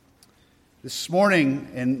This morning,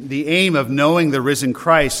 in the aim of knowing the risen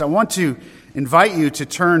Christ, I want to invite you to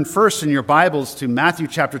turn first in your Bibles to Matthew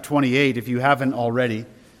chapter 28, if you haven't already.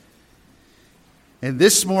 And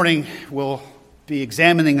this morning, we'll be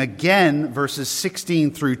examining again verses 16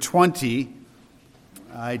 through 20.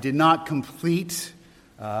 I did not complete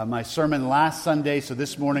my sermon last Sunday, so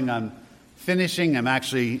this morning I'm finishing. I'm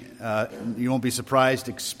actually, you won't be surprised,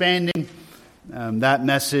 expanding that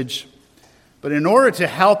message. But in order to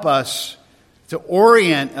help us, to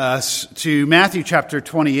orient us to Matthew chapter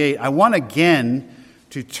 28, I want again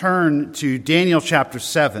to turn to Daniel chapter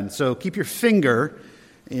 7. So keep your finger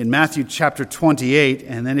in Matthew chapter 28,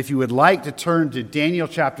 and then if you would like to turn to Daniel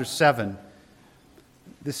chapter 7.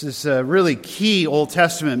 This is a really key Old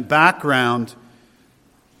Testament background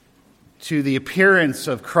to the appearance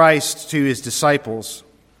of Christ to his disciples.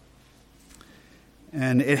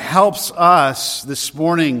 And it helps us this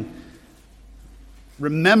morning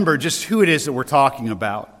remember just who it is that we're talking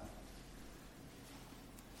about.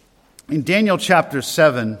 In Daniel chapter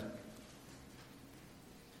 7,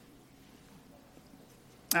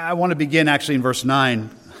 I want to begin actually in verse 9.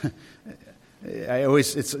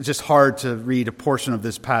 It's just hard to read a portion of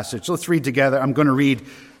this passage. So let's read together.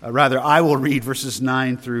 I will read verses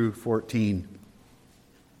 9 through 14.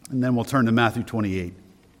 And then we'll turn to Matthew 28.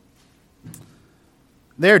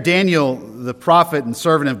 There, Daniel, the prophet and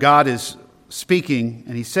servant of God, is speaking,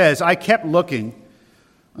 and he says, I kept looking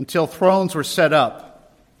until thrones were set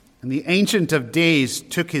up, and the Ancient of Days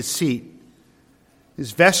took his seat.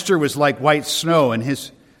 His vesture was like white snow, and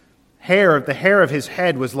the hair of his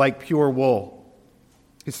head was like pure wool.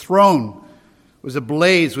 His throne was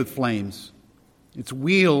ablaze with flames. Its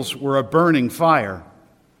wheels were a burning fire.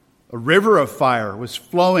 A river of fire was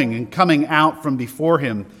flowing and coming out from before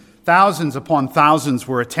him. Thousands upon thousands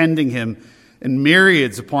were attending him, and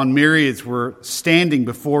myriads upon myriads were standing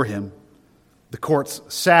before him. The courts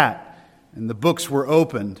sat, and the books were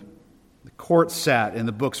opened. The courts sat, and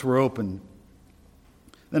the books were opened.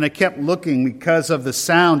 Then I kept looking because of the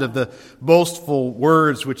sound of the boastful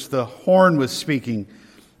words which the horn was speaking.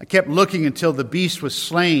 I kept looking until the beast was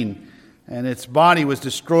slain, and its body was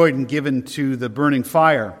destroyed and given to the burning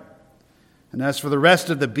fire. And as for the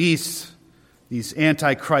rest of the beasts, these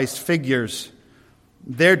Antichrist figures,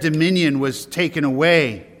 their dominion was taken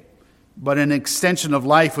away, but an extension of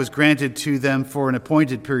life was granted to them for an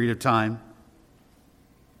appointed period of time.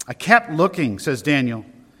 I kept looking, says Daniel,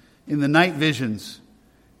 in the night visions,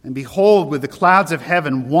 and behold, with the clouds of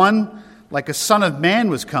heaven, one like a son of man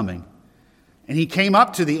was coming. And he came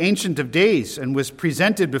up to the Ancient of Days and was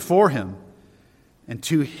presented before him. And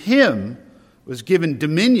to him was given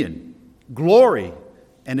dominion, glory,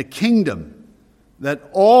 and a kingdom,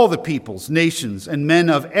 that all the peoples, nations, and men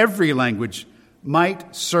of every language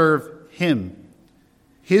might serve him.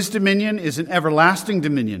 His dominion is an everlasting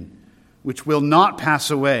dominion, which will not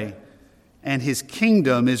pass away, and his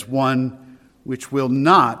kingdom is one which will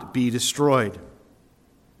not be destroyed.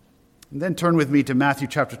 And then turn with me to Matthew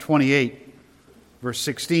chapter 28, verse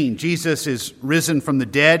 16. Jesus is risen from the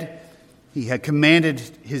dead. He had commanded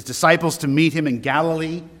his disciples to meet him in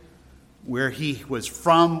Galilee, where he was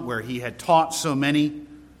from, where he had taught so many.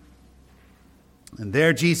 And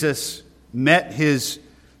there Jesus met his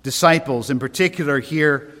disciples, in particular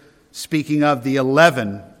here speaking of the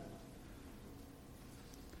 11.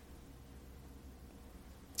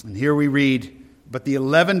 And here we read, but the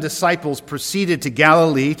 11 disciples proceeded to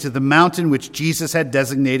Galilee, to the mountain which Jesus had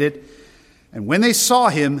designated. And when they saw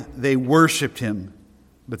him, they worshipped him,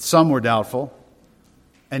 but some were doubtful.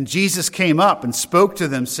 And Jesus came up and spoke to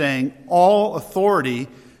them, saying, all authority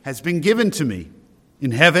has been given to me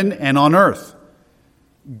in heaven and on earth.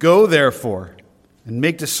 Go, therefore, and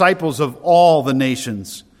make disciples of all the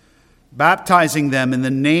nations, baptizing them in the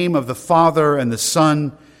name of the Father and the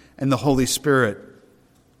Son and the Holy Spirit,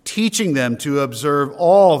 teaching them to observe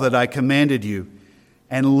all that I commanded you.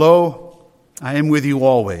 And lo, I am with you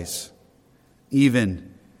always,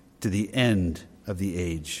 even to the end of the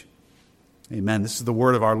age. Amen. This is the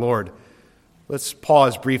word of our Lord. Let's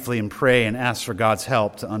pause briefly and pray and ask for God's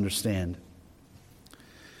help to understand.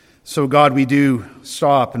 So, God, we do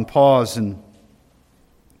stop and pause, and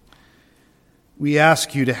we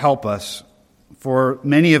ask you to help us. For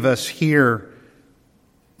many of us here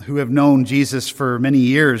who have known Jesus for many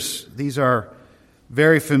years, these are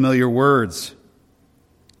very familiar words,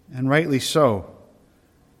 and rightly so.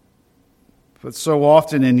 But so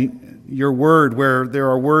often in your word, where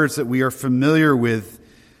there are words that we are familiar with,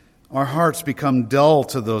 our hearts become dull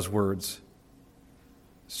to those words.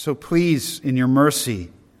 So please, in your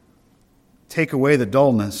mercy, take away the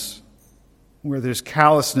dullness where there's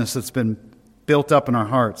callousness that's been built up in our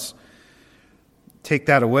hearts. take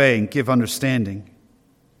that away and give understanding.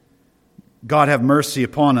 God, have mercy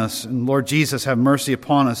upon us, and Lord Jesus, have mercy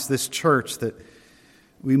upon us, this church, that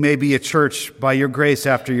we may be a church by your grace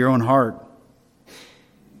after your own heart,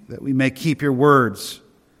 that we may keep your words,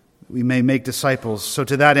 that we may make disciples. So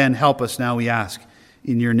to that end, help us now, we ask,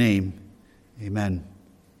 in your name. Amen.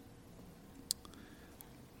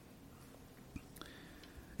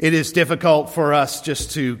 It is difficult for us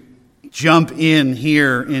just to jump in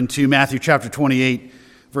here into Matthew chapter 28,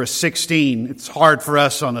 verse 16. It's hard for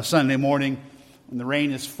us on a Sunday morning when the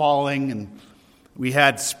rain is falling and we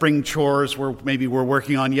had spring chores where maybe we're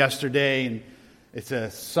working on yesterday, and it's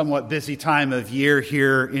a somewhat busy time of year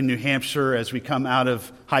here in New Hampshire as we come out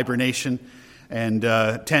of hibernation and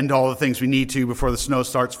tend to all the things we need to before the snow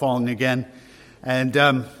starts falling again. And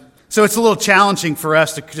so it's a little challenging for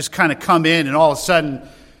us to just kind of come in and all of a sudden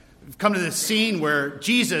come to this scene where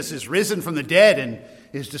Jesus is risen from the dead and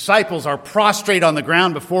his disciples are prostrate on the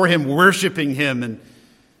ground before him, worshiping him. And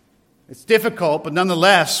it's difficult, but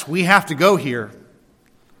nonetheless, we have to go here.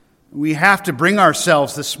 We have to bring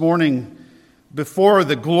ourselves this morning before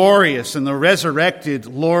the glorious and the resurrected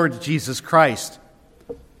Lord Jesus Christ.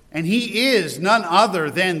 And he is none other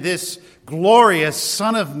than this glorious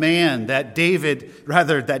Son of Man that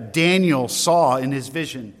Daniel saw in his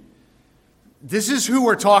vision. This is who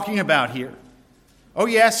we're talking about here. Oh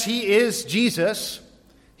yes, he is Jesus.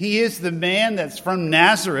 He is the man that's from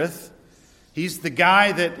Nazareth. He's the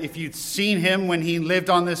guy that if you'd seen him when he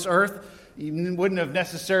lived on this earth, you wouldn't have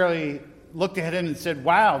necessarily looked at him and said,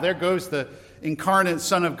 wow, there goes the incarnate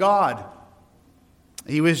Son of God.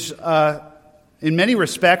 He was, in many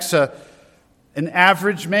respects, an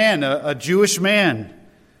average man, a Jewish man,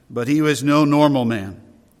 but he was no normal man.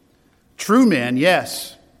 True man,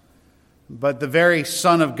 yes, but the very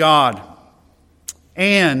Son of God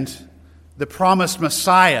and the promised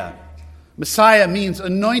Messiah. Messiah means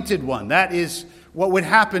anointed one. That is what would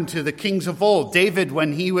happen to the kings of old. David,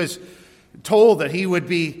 when he was told that he would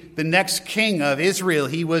be the next king of Israel,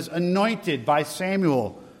 he was anointed by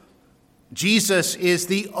Samuel. Jesus is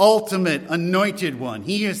the ultimate anointed one.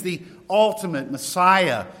 He is the ultimate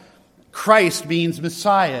Messiah. Christ means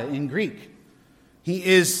Messiah in Greek. He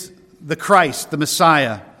is the Christ, the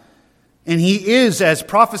Messiah. And he is, as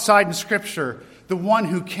prophesied in Scripture, the one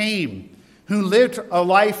who came, who lived a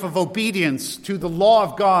life of obedience to the law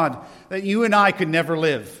of God that you and I could never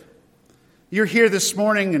live. You're here this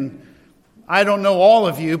morning, and I don't know all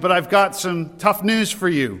of you, but I've got some tough news for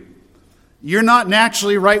you. You're not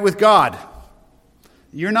naturally right with God.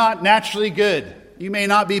 You're not naturally good. You may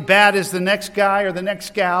not be bad as the next guy or the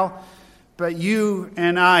next gal, but you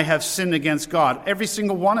and I have sinned against God, every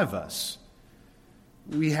single one of us.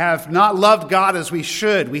 We have not loved God as we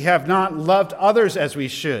should. We have not loved others as we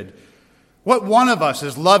should. What one of us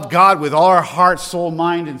has loved God with all our heart, soul,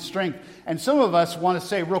 mind, and strength? And some of us want to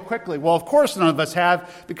say real quickly, well, of course none of us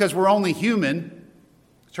have, because we're only human.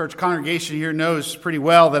 The church congregation here knows pretty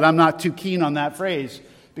well that I'm not too keen on that phrase.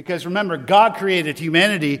 Because remember, God created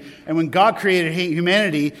humanity, and when God created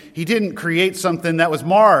humanity, he didn't create something that was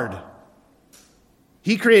marred.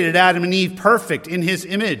 He created Adam and Eve perfect in his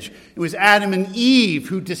image. It was Adam and Eve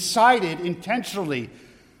who decided intentionally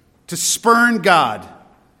to spurn God,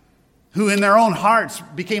 who in their own hearts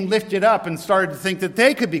became lifted up and started to think that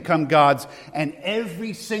they could become gods. And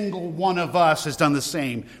every single one of us has done the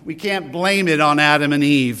same. We can't blame it on Adam and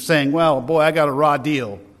Eve, saying, well, boy, I got a raw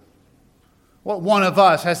deal. What one of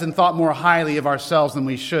us hasn't thought more highly of ourselves than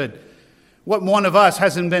we should? What one of us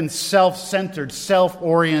hasn't been self-centered,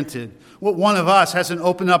 self-oriented? What one of us hasn't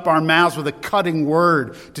opened up our mouths with a cutting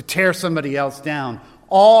word to tear somebody else down?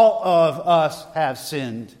 All of us have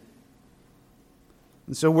sinned.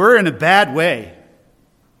 And so we're in a bad way.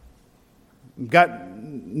 We've got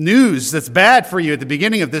news that's bad for you at the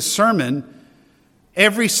beginning of this sermon.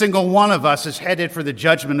 Every single one of us is headed for the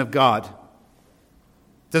judgment of God.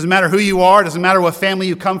 Doesn't matter who you are, doesn't matter what family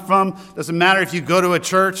you come from, doesn't matter if you go to a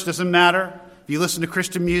church, doesn't matter if you listen to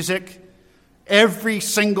Christian music. Every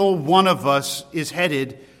single one of us is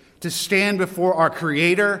headed to stand before our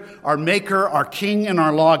Creator, our Maker, our King, and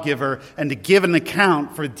our Lawgiver, and to give an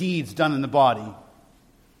account for deeds done in the body.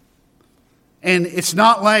 And it's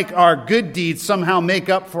not like our good deeds somehow make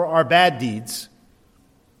up for our bad deeds,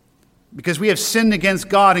 because we have sinned against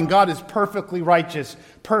God, and God is perfectly righteous,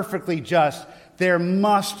 perfectly just. There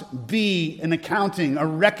must be an accounting, a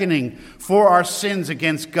reckoning for our sins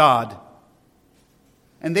against God.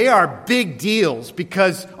 And they are big deals,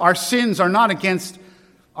 because our sins are not against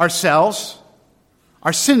ourselves.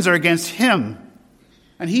 Our sins are against Him.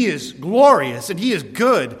 And He is glorious and He is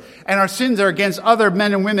good. And our sins are against other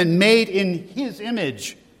men and women made in His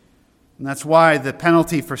image. And that's why the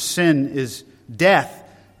penalty for sin is death,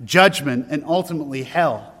 judgment, and ultimately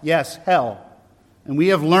hell. Yes, hell. And we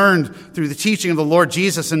have learned through the teaching of the Lord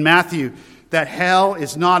Jesus in Matthew that hell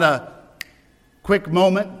is not a quick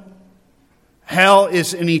moment. Hell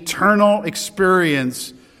is an eternal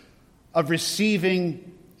experience of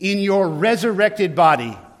receiving in your resurrected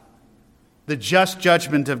body the just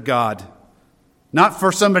judgment of God. Not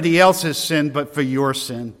for somebody else's sin, but for your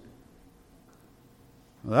sin.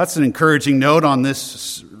 Well, that's an encouraging note on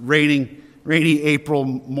this rainy April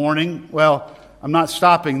morning. Well, I'm not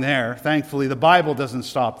stopping there. Thankfully, the Bible doesn't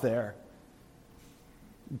stop there.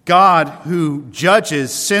 God, who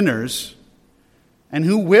judges sinners and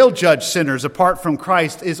who will judge sinners apart from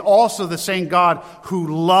Christ, is also the same God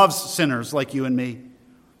who loves sinners like you and me.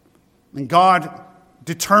 And God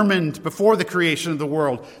determined before the creation of the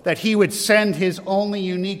world that he would send his only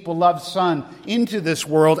unique beloved Son into this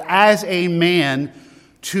world as a man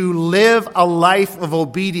to live a life of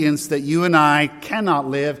obedience that you and I cannot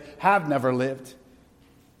live, have never lived.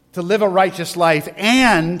 To live a righteous life,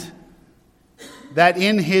 and that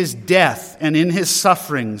in his death and in his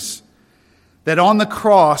sufferings, that on the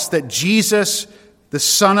cross, that Jesus, the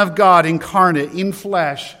Son of God incarnate in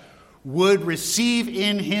flesh, would receive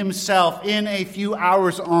in himself, in a few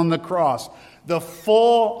hours on the cross, the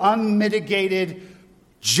full, unmitigated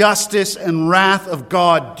justice and wrath of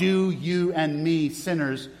God due you and me,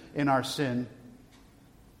 sinners, in our sin.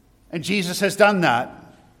 And Jesus has done that.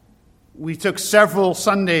 We took several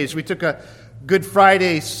Sundays, we took a Good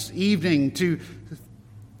Friday evening to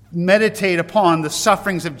meditate upon the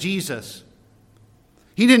sufferings of Jesus.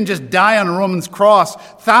 He didn't just die on a Roman cross.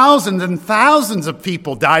 Thousands and thousands of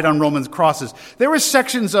people died on Roman crosses. There were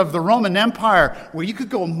sections of the Roman Empire where you could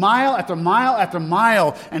go mile after mile after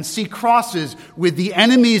mile and see crosses with the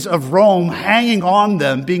enemies of Rome hanging on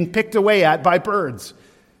them, being picked away at by birds,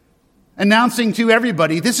 announcing to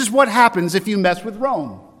everybody, this is what happens if you mess with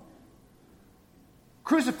Rome.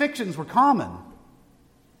 Crucifixions were common.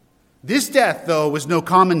 This death, though, was no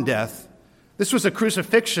common death. This was a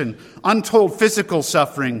crucifixion, untold physical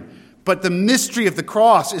suffering. But the mystery of the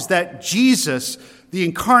cross is that Jesus, the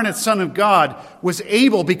incarnate Son of God, was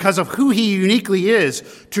able, because of who he uniquely is,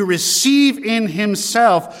 to receive in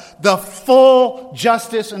himself the full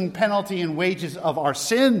justice and penalty and wages of our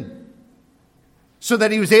sin. So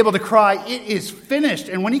that he was able to cry, "It is finished."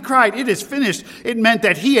 And when he cried, "It is finished," it meant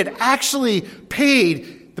that he had actually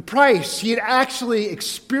paid the price. He had actually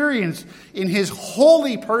experienced in his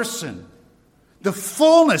holy person the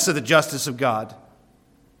fullness of the justice of God.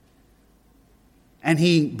 And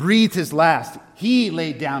he breathed his last. He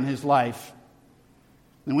laid down his life.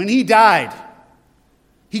 And when he died,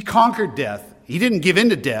 he conquered death. He didn't give in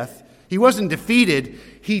to death. He wasn't defeated.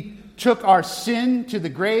 He took our sin to the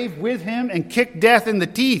grave with him and kicked death in the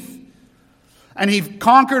teeth. And he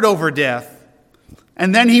conquered over death.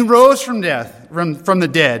 And then he rose from death, from the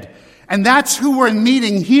dead. And that's who we're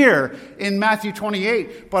meeting here in Matthew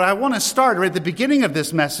 28. But I want to start right at the beginning of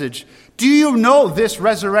this message. Do you know this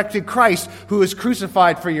resurrected Christ who is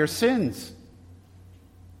crucified for your sins?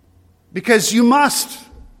 Because you must.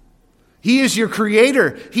 He is your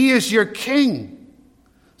creator. He is your king.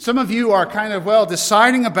 Some of you are kind of,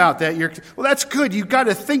 deciding about that. Well, that's good. You've got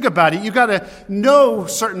to think about it. You've got to know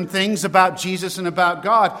certain things about Jesus and about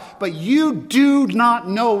God. But you do not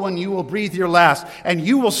know when you will breathe your last. And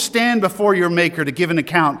you will stand before your Maker to give an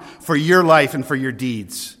account for your life and for your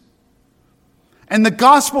deeds. And the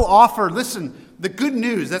gospel offer, listen, the good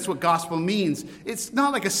news, that's what gospel means. It's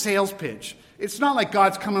not like a sales pitch. It's not like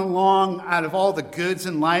God's coming along out of all the goods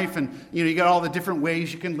in life and, you got all the different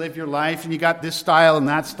ways you can live your life and you got this style and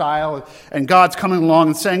that style. And God's coming along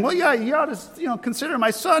and saying, well, yeah, you ought to, consider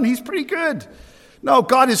my son. He's pretty good. No,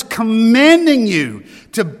 God is commanding you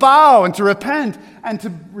to bow and to repent and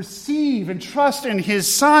to receive and trust in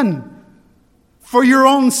his son for your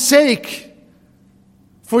own sake,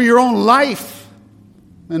 for your own life,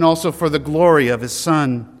 and also for the glory of his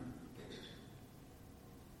son.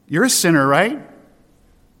 You're a sinner, right?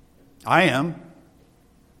 I am.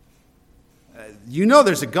 You know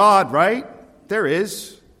there's a God, right? There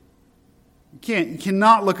is. You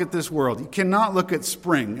cannot look at this world. You cannot look at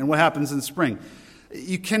spring and what happens in spring.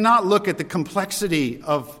 You cannot look at the complexity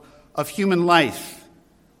of human life,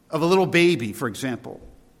 of a little baby, for example,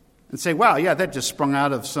 and say, wow, yeah, that just sprung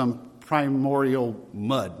out of some primordial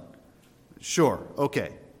mud. Sure,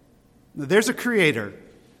 okay. There's a creator.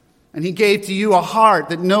 And he gave to you a heart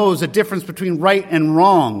that knows the difference between right and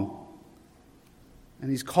wrong. And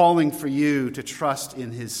he's calling for you to trust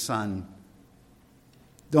in his son.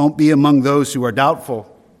 Don't be among those who are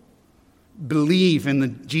doubtful. believe in the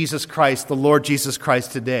Jesus Christ, the Lord Jesus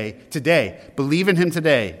Christ today. Today. Believe in him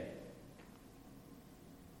today.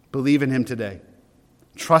 Believe in him today.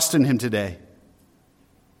 Trust in him today.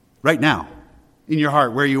 Right now. In your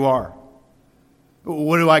heart, where you are.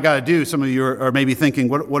 What do I got to do? Some of you are maybe thinking,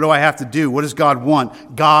 what do I have to do? What does God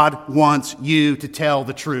want? God wants you to tell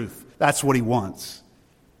the truth. That's what he wants.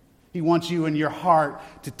 He wants you in your heart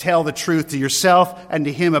to tell the truth to yourself and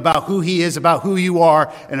to him about who he is, about who you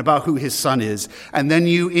are, and about who his son is. And then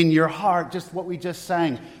you, in your heart, just what we just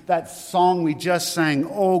sang, that song we just sang,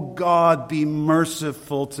 "Oh God, be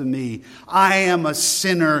merciful to me. I am a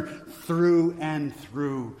sinner through and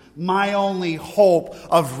through. My only hope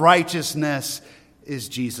of righteousness is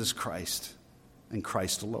Jesus Christ and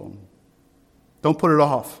Christ alone." Don't put it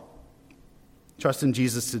off. Trust in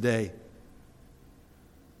Jesus today.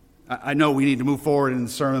 I know we need to move forward in the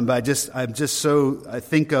sermon, but I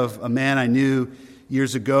think of a man I knew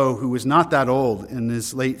years ago who was not that old, in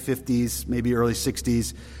his late 50s, maybe early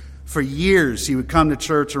 60s. For years, he would come to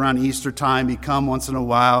church around Easter time. He'd come once in a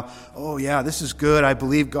while. "Oh, yeah, this is good. I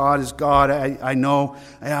believe God is God. I know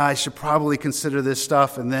I should probably consider this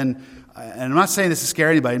stuff." And I'm not saying this to scare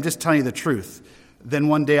anybody. I'm just telling you the truth. Then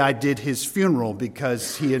one day I did his funeral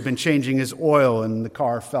because he had been changing his oil and the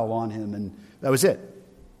car fell on him, and that was it.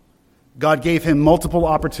 God gave him multiple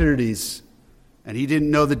opportunities, and he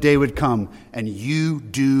didn't know the day would come. And you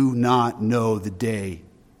do not know the day.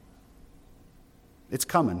 It's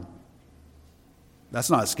coming. That's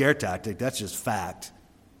not a scare tactic. That's just fact.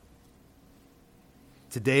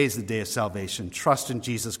 Today is the day of salvation. Trust in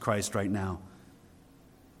Jesus Christ right now.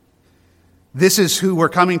 This is who we're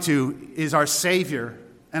coming to, is our Savior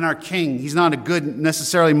and our King. He's not a good,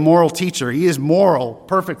 necessarily moral teacher. He is moral,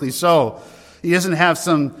 perfectly so. He doesn't have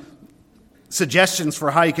some suggestions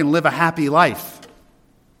for how you can live a happy life.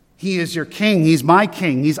 He is your King. He's my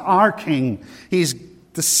King. He's our King. He's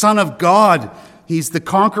the Son of God. He's the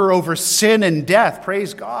conqueror over sin and death.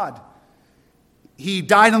 Praise God. He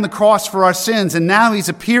died on the cross for our sins, and now he's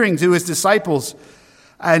appearing to his disciples,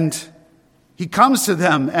 and he comes to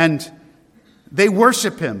them, and they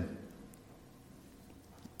worship him.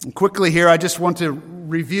 And quickly here, I just want to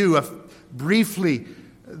review briefly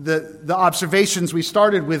the observations we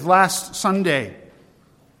started with last Sunday.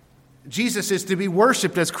 Jesus is to be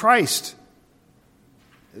worshipped as Christ.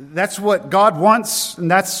 That's what God wants, and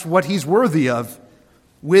that's what he's worthy of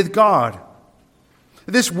with God.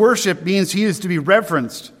 This worship means he is to be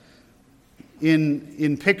reverenced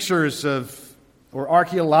in pictures of, or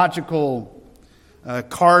archaeological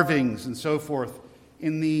carvings and so forth.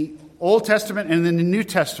 In the Old Testament and in the New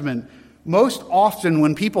Testament, most often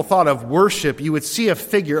when people thought of worship, you would see a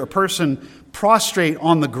figure, a person prostrate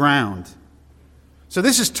on the ground. So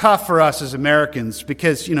this is tough for us as Americans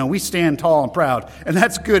because, we stand tall and proud, and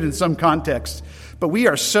that's good in some contexts. But we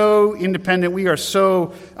are so independent, we are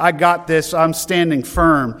so, I got this, I'm standing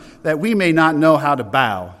firm, that we may not know how to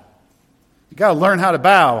bow. You got to learn how to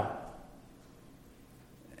bow.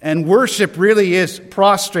 And worship really is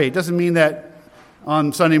prostrate. Doesn't mean that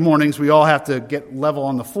on Sunday mornings we all have to get level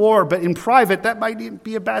on the floor, but in private that might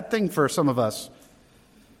be a bad thing for some of us.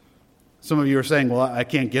 Some of you are saying, "Well, I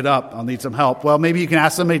can't get up, I'll need some help." Well, maybe you can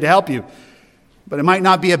ask somebody to help you. But it might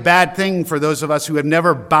not be a bad thing for those of us who have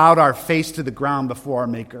never bowed our face to the ground before our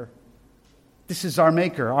Maker. This is our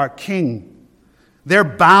Maker, our King. They're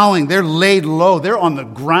bowing, they're laid low, they're on the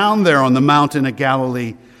ground there on the mountain of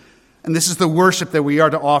Galilee. And this is the worship that we are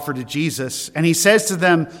to offer to Jesus. And he says to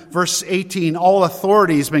them, verse 18, "All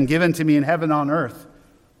authority has been given to me in heaven and on earth."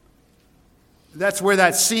 That's where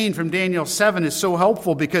that scene from Daniel 7 is so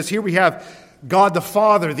helpful, because here we have God the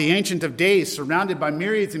Father, the Ancient of Days, surrounded by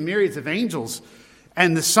myriads and myriads of angels.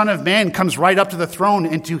 And the Son of Man comes right up to the throne,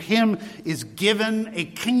 and to him is given a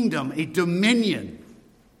kingdom, a dominion.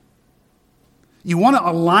 You want to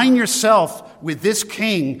align yourself with this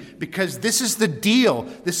king, because this is the deal.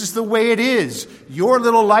 This is the way it is. Your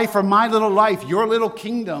little life or my little life, your little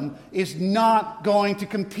kingdom is not going to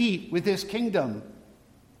compete with this kingdom.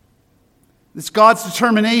 It's God's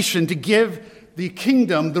determination to give the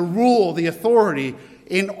kingdom, the rule, the authority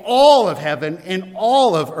in all of heaven and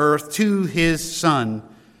all of earth to his Son.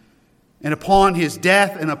 And upon his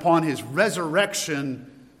death and upon his resurrection,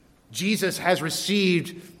 Jesus has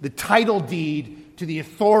received the title deed to the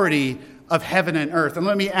authority of heaven and earth. And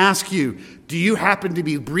let me ask you, do you happen to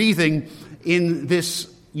be breathing in this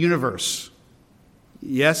universe?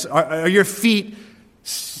 Yes? Are your feet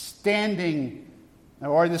standing?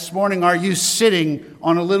 Or this morning, are you sitting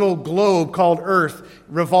on a little globe called Earth,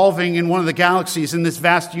 revolving in one of the galaxies in this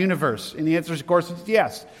vast universe? And the answer, of course, is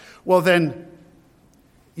yes. Well, then,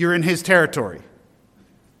 you're in his territory.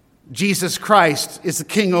 Jesus Christ is the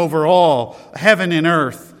king over all, heaven and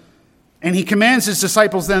earth. And he commands his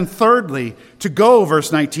disciples then, thirdly, to go,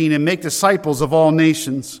 verse 19, and make disciples of all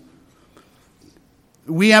nations.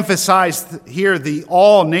 We emphasize here the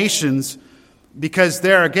all nations because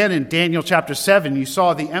there again in Daniel chapter 7, you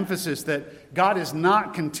saw the emphasis that God is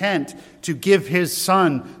not content to give his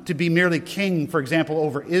son to be merely king, for example,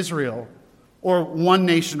 over Israel or one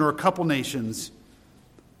nation or a couple nations.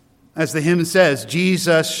 As the hymn says,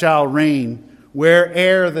 Jesus shall reign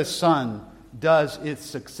where'er the sun does its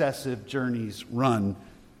successive journeys run.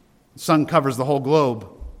 The sun covers the whole globe.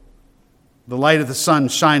 The light of the sun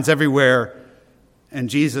shines everywhere, and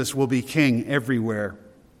Jesus will be king everywhere.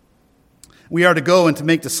 We are to go and to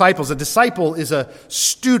make disciples. A disciple is a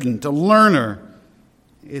student, a learner.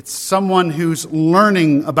 It's someone who's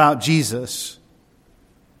learning about Jesus.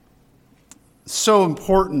 So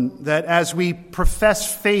important that as we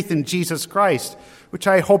profess faith in Jesus Christ, which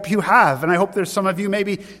I hope you have, and I hope there's some of you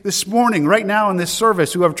maybe this morning, right now in this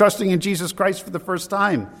service, who are trusting in Jesus Christ for the first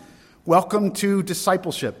time. Welcome to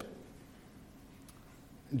discipleship.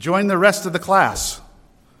 Join the rest of the class.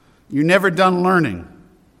 You're never done learning.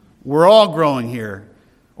 We're all growing here.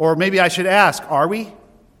 Or maybe I should ask, are we?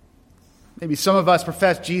 Maybe some of us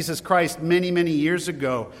professed Jesus Christ many, many years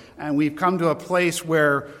ago, and we've come to a place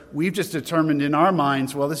where we've just determined in our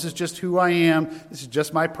minds, well, this is just who I am, this is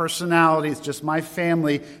just my personality, it's just my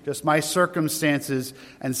family, just my circumstances,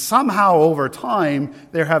 and somehow over time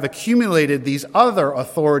there have accumulated these other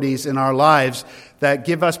authorities in our lives that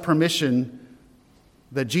give us permission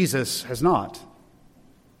that Jesus has not.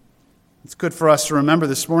 It's good for us to remember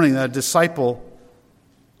this morning that a disciple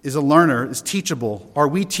is a learner, is teachable. Are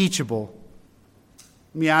we teachable?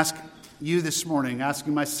 Let me ask you this morning,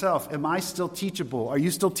 asking myself, am I still teachable? Are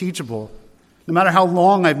you still teachable? No matter how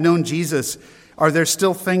long I've known Jesus, are there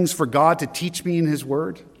still things for God to teach me in his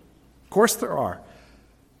word? Of course there are.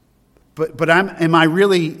 But am I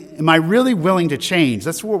really willing to change?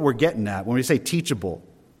 That's what we're getting at when we say teachable.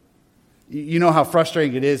 You know how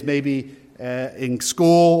frustrating it is maybe in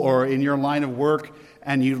school or in your line of work,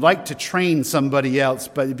 and you'd like to train somebody else,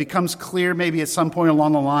 but it becomes clear maybe at some point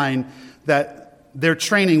along the line that their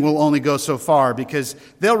training will only go so far because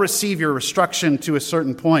they'll receive your instruction to a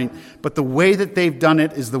certain point, but the way that they've done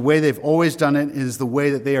it is the way they've always done it, is the way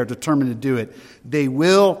that they are determined to do it. They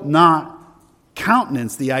will not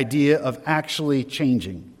countenance the idea of actually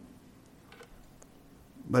changing.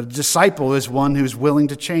 But a disciple is one who's willing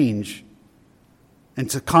to change and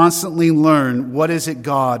to constantly learn, what is it,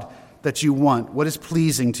 God, that you want? What is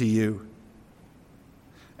pleasing to you?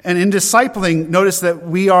 And in discipling, notice that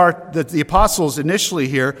that the apostles initially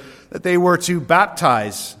here, that they were to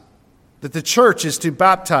baptize, that the church is to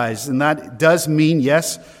baptize. And that does mean,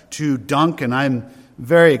 yes, to dunk. And I'm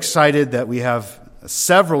very excited that we have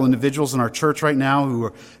several individuals in our church right now who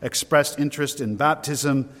are expressed interest in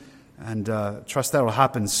baptism, and trust that will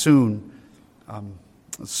happen soon.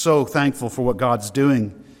 So thankful for what God's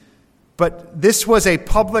doing. But this was a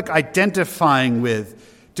public identifying with.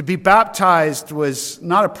 To be baptized was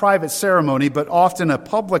not a private ceremony, but often a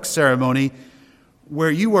public ceremony where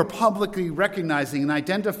you were publicly recognizing and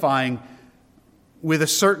identifying with a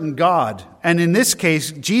certain God. And in this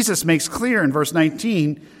case, Jesus makes clear in verse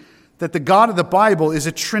 19 that the God of the Bible is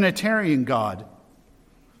a Trinitarian God.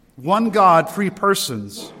 One God, three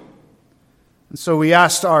persons. And so we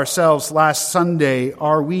asked ourselves last Sunday,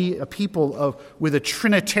 are we a people with a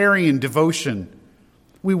Trinitarian devotion?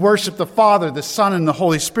 We worship the Father, the Son, and the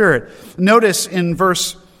Holy Spirit. Notice in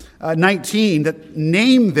verse 19 that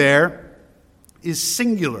name there is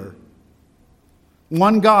singular.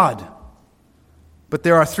 One God. But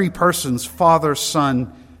there are three persons, Father,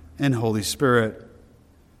 Son, and Holy Spirit.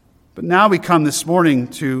 But now we come this morning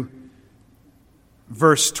to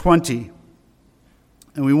verse 20.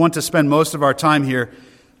 And we want to spend most of our time here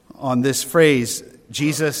on this phrase.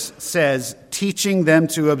 Jesus says, teaching them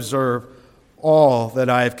to observe all that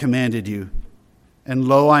I have commanded you. And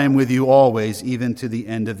lo, I am with you always, even to the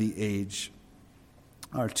end of the age.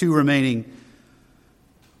 Our two remaining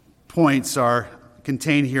points are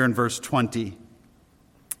contained here in verse 20.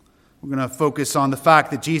 We're going to focus on the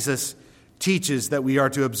fact that Jesus teaches that we are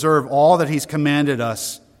to observe all that he's commanded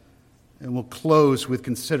us. And we'll close with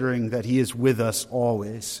considering that he is with us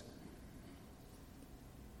always.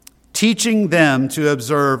 Teaching them to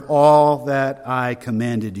observe all that I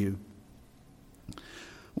commanded you.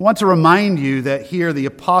 I want to remind you that here the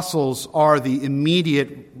apostles are the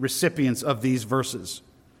immediate recipients of these verses.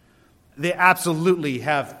 They absolutely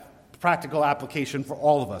have practical application for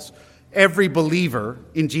all of us. Every believer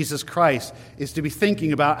in Jesus Christ is to be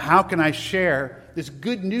thinking about, how can I share this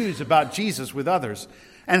good news about Jesus with others?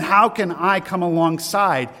 And how can I come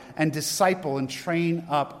alongside and disciple and train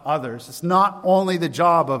up others? It's not only the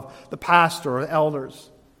job of the pastor or the elders.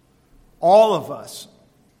 All of us,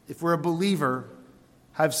 if we're a believer,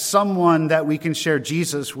 have someone that we can share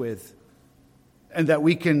Jesus with and that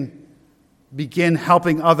we can begin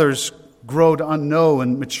helping others grow to know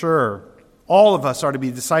and mature. All of us are to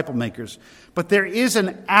be disciple makers. But there is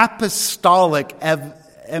an apostolic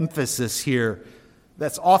emphasis here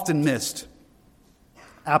that's often missed.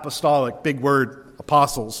 Apostolic, big word,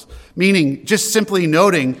 apostles, meaning just simply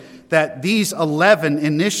noting that these 11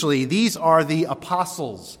 initially, these are the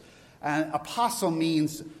apostles. And apostle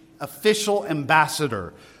means official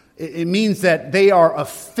ambassador. It means that they are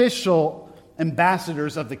official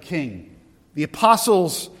ambassadors of the king. The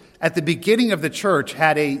apostles at the beginning of the church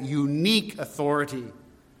had a unique authority.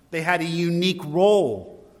 They had a unique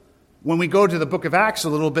role. When we go to the book of Acts a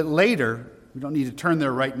little bit later, we don't need to turn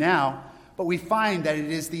there right now, but we find that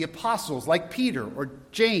it is the apostles like Peter or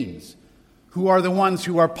James who are the ones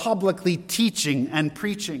who are publicly teaching and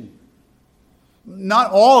preaching.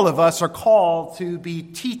 Not all of us are called to be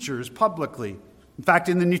teachers publicly. In fact,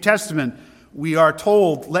 in the New Testament, we are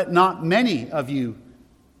told, let not many of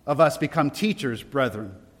us become teachers,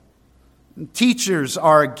 brethren. Teachers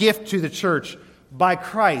are a gift to the church by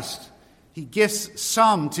Christ. He gifts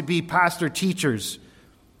some to be pastor teachers,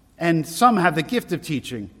 and some have the gift of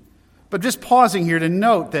teaching. But just pausing here to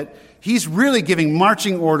note that he's really giving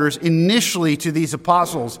marching orders initially to these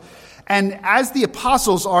apostles. And as the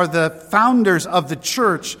apostles are the founders of the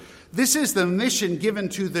church, this is the mission given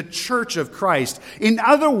to the church of Christ. In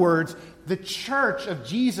other words, the church of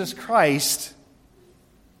Jesus Christ,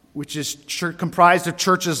 which is comprised of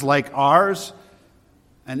churches like ours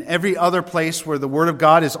and every other place where the Word of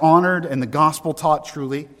God is honored and the gospel taught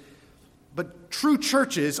truly. But true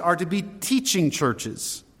churches are to be teaching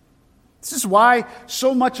churches. This is why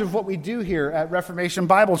so much of what we do here at Reformation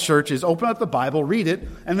Bible Church is open up the Bible, read it,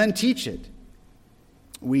 and then teach it.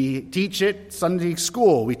 We teach it Sunday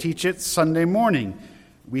school. We teach it Sunday morning.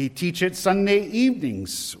 We teach it Sunday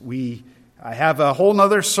evenings. I have a whole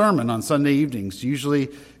other sermon on Sunday evenings. Usually,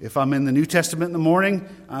 if I'm in the New Testament in the morning,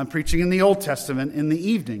 I'm preaching in the Old Testament in the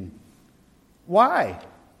evening. Why?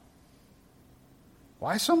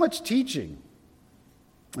 Why so much teaching?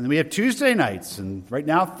 And then we have Tuesday nights, and right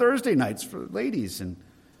now Thursday nights for ladies, and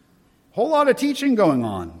a whole lot of teaching going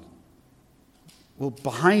on. Well,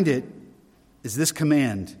 behind it is this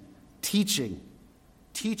command, teaching.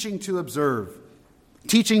 Teaching to observe.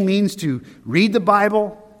 Teaching means to read the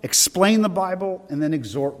Bible, explain the Bible, and then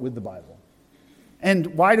exhort with the Bible.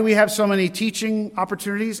 And why do we have so many teaching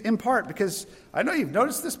opportunities? In part because, I know you've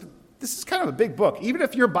noticed this, but this is kind of a big book. Even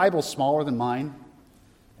if your Bible's smaller than mine,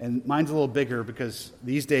 and mine's a little bigger because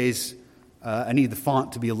these days I need the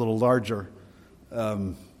font to be a little larger.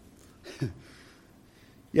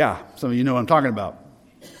 Yeah, some of you know what I'm talking about.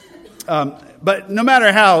 But no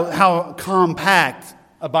matter how compact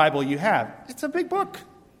a Bible you have, it's a big book.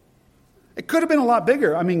 It could have been a lot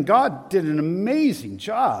bigger. I mean, God did an amazing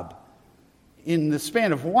job in the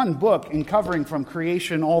span of one book in covering from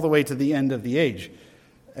creation all the way to the end of the age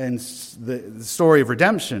and the story of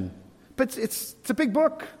redemption. But it's a big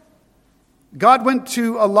book. God went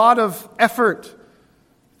to a lot of effort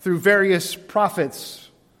through various prophets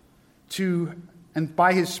and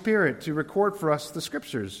by His Spirit to record for us the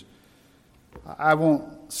Scriptures. I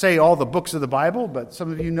won't say all the books of the Bible, but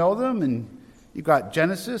some of you know them, and you've got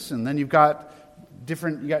Genesis, and then you got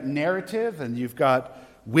narrative, and you've got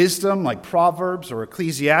wisdom like Proverbs or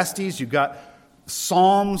Ecclesiastes. You've got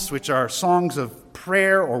Psalms, which are songs of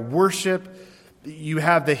prayer or worship. You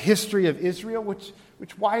have the history of Israel, which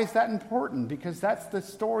why is that important? Because that's the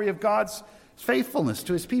story of God's faithfulness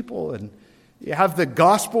to His people. And you have the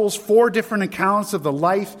Gospels, 4 different accounts of the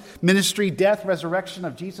life, ministry, death, resurrection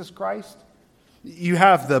of Jesus Christ. You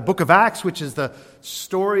have the book of Acts, which is the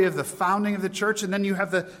story of the founding of the church. And then you have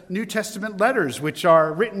the New Testament letters, which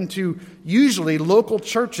are written to usually local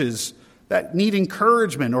churches that need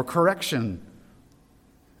encouragement or correction.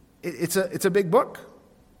 It's a big book.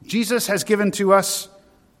 Jesus has given to us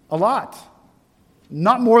a lot.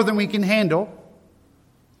 Not more than we can handle,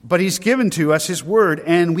 but He's given to us His Word,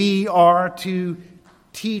 and we are to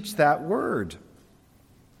teach that Word.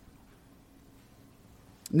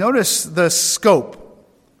 Notice the scope.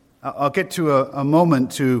 I'll get to a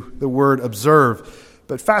moment to the word observe,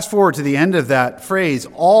 but fast forward to the end of that phrase,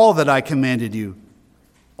 all that I commanded you.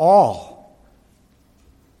 All.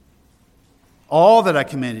 All that I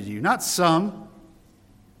commanded you, not some.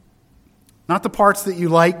 Not the parts that you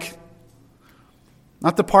like.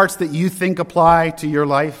 Not the parts that you think apply to your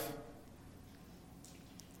life.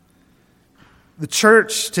 The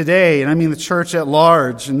church today, and I mean the church at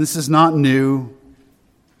large, and this is not new,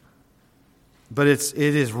 but it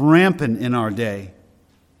is rampant in our day.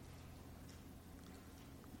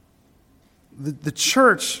 The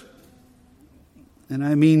church, and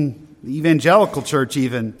I mean the evangelical church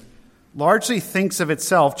even, largely thinks of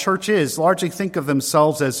itself, churches largely think of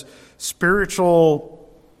themselves as spiritual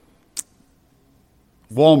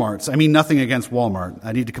Walmarts. I mean nothing against Walmart.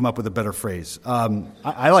 I need to come up with a better phrase.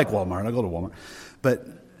 I like Walmart. I go to Walmart. But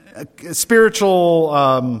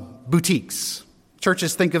spiritual boutiques.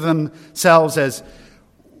 Churches think of themselves as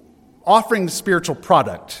offering spiritual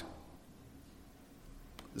product.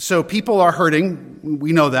 So people are hurting.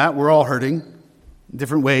 We know that. We're all hurting in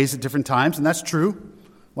different ways at different times, and that's true.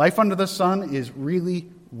 Life under the sun is really,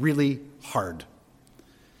 really hard.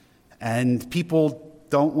 And people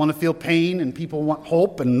don't want to feel pain, and people want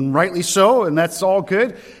hope, and rightly so, and that's all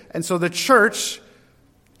good. And so the church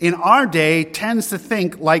in our day tends to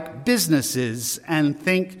think like businesses and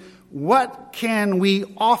think, what can we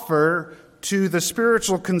offer to the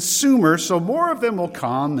spiritual consumer so more of them will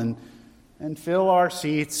come and fill our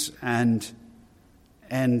seats and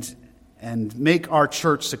make our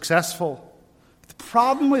church successful. The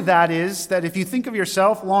problem with that is that if you think of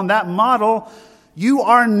yourself along that model, you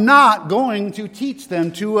are not going to teach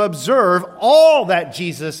them to observe all that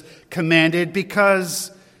Jesus commanded,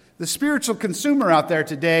 because the spiritual consumer out there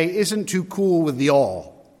today isn't too cool with the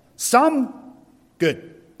all. Some,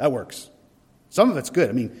 good, that works. Some of it's good.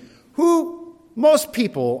 I mean, most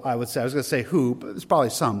people, I would say, I was going to say who, but there's probably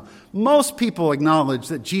some. Most people acknowledge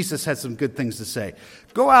that Jesus had some good things to say.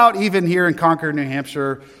 Go out even here in Concord, New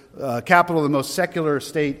Hampshire, capital of the most secular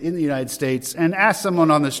state in the United States, and ask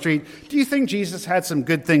someone on the street, do you think Jesus had some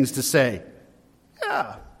good things to say?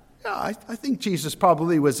 Yeah, I think Jesus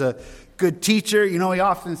probably was a good teacher. He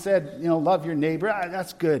often said, love your neighbor.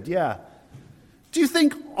 That's good, yeah. Do you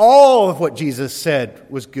think all of what Jesus said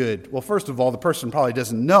was good? Well, first of all, the person probably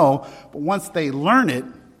doesn't know, but once they learn it,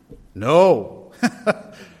 no.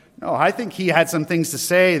 No, I think he had some things to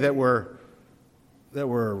say that were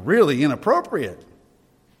really inappropriate.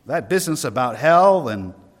 That business about hell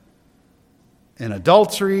and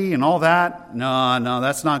adultery and all that, no,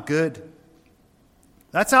 that's not good.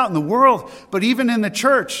 That's out in the world, but even in the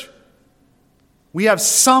church, we have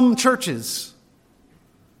some churches.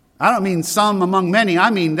 I don't mean some among many. I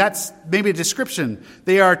mean, that's maybe a description.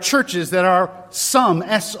 They are churches that are some,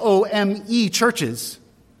 S-O-M-E churches.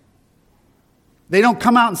 They don't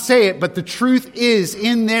come out and say it, but the truth is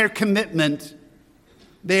in their commitment.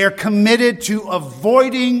 They are committed to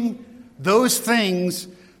avoiding those things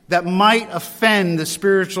that might offend the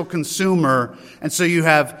spiritual consumer. And so you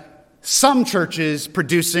have some churches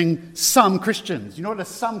producing some Christians. You know what a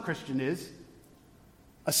some Christian is?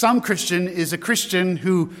 A some Christian is a Christian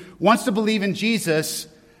who wants to believe in Jesus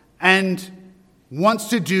and wants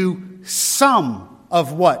to do some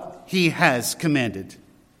of what he has commanded.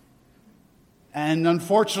 And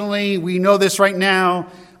unfortunately, we know this right now.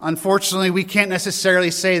 Unfortunately, we can't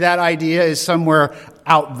necessarily say that idea is somewhere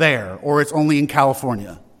out there or it's only in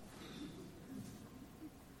California.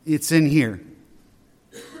 It's in here.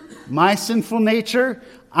 My sinful nature,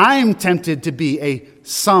 I'm tempted to be a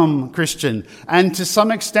some Christian. And to some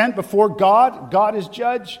extent, before God is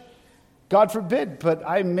judge. God forbid, but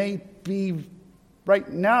I may be right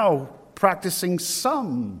now practicing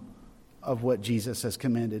some of what Jesus has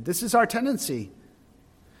commanded. This is our tendency.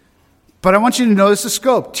 But I want you to notice the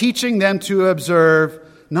scope. Teaching them to observe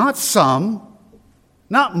not some,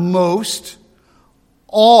 not most,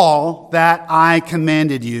 all that I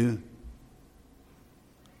commanded you.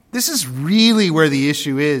 This is really where the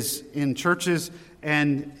issue is in churches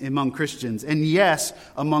and among Christians. And yes,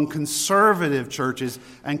 among conservative churches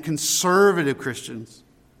and conservative Christians.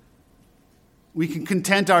 We can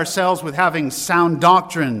content ourselves with having sound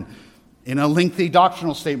doctrine in a lengthy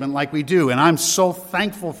doctrinal statement like we do. And I'm so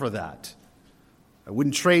thankful for that. I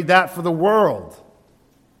wouldn't trade that for the world.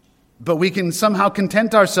 But we can somehow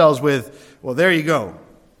content ourselves with, well, there you go.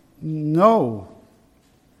 No.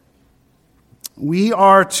 We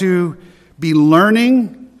are to be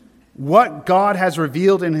learning what God has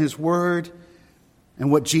revealed in His Word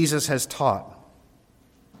and what Jesus has taught.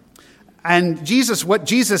 And what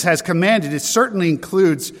Jesus has commanded, it certainly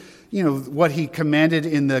includes, what He commanded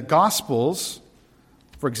in the Gospels.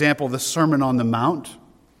 For example, the Sermon on the Mount.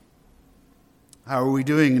 How are we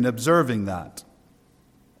doing in observing that?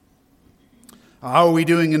 How are we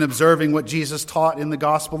doing in observing what Jesus taught in the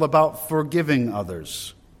Gospel about forgiving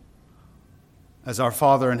others, as our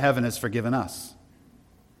Father in heaven has forgiven us?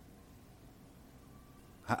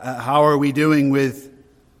 How are we doing with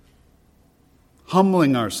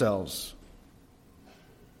humbling ourselves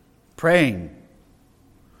praying.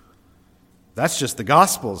 That's just the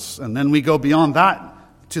Gospels. And then we go beyond that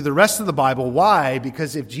to the rest of the Bible. Why?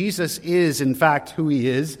 Because if Jesus is, in fact, who he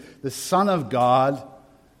is, the Son of God,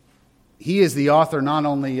 he is the author not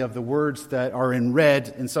only of the words that are in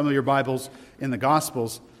red in some of your Bibles in the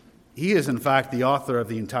Gospels, he is, in fact, the author of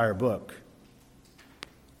the entire book.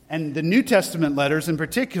 And the New Testament letters in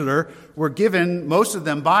particular were given, most of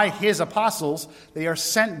them, by his apostles. They are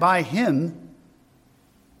sent by him.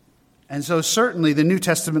 And so certainly the New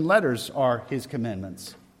Testament letters are his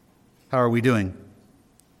commandments. How are we doing?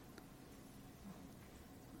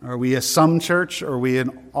 Are we a some church or are we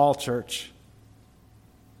an all church?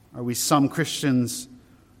 Are we some Christians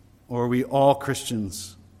or are we all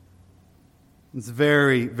Christians? It's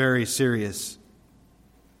very, very serious.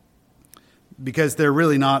 Because they're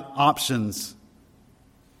really not options.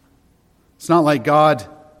 It's not like God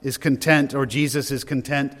is content or Jesus is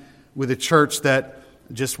content with a church that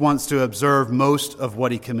just wants to observe most of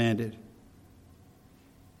what he commanded.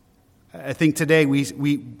 I think today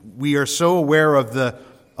we are so aware of the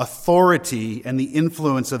authority and the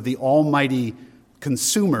influence of the almighty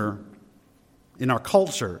consumer in our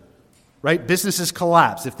culture, right? Businesses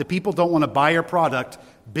collapse. If the people don't want to buy your product,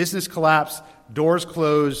 business collapse, doors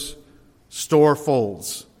close, store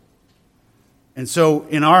folds. And so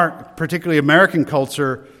in our particularly American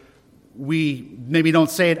culture, we maybe don't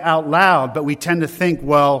say it out loud, but we tend to think,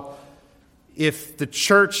 well, if the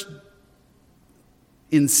church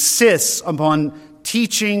insists upon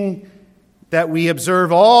teaching that we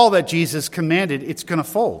observe all that Jesus commanded, it's going to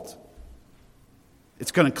fold.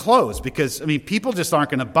 It's going to close because, people just aren't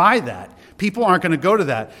going to buy that. People aren't going to go to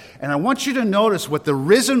that. And I want you to notice what the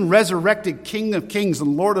risen, resurrected King of Kings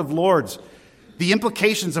and Lord of Lords, the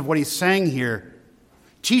implications of what he's saying here.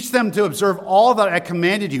 Teach them to observe all that I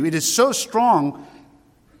commanded you. It is so strong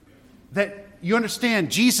that you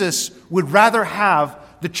understand Jesus would rather have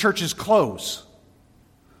the churches close.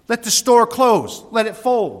 Let the store close. Let it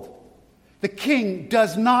fold. The king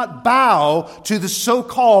does not bow to the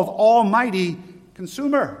so-called almighty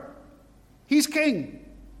consumer. He's king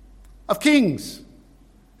of kings,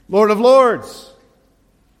 Lord of lords.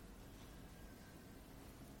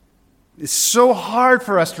 It's so hard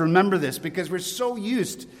for us to remember this because we're so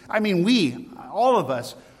used, all of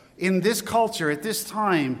us, in this culture at this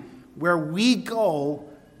time, where we go,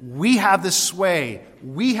 we have the sway,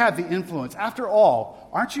 we have the influence. After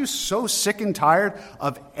all, aren't you so sick and tired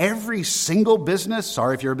of every single business,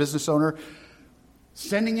 sorry if you're a business owner,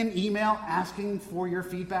 sending an email asking for your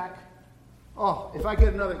feedback? Oh, if I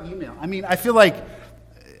get another email. I feel like,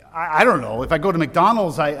 I don't know, if I go to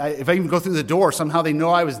McDonald's, if I even go through the door, somehow they know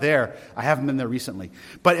I was there. I haven't been there recently.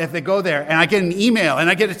 But if they go there and I get an email and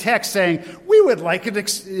I get a text saying, we would like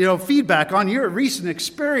feedback on your recent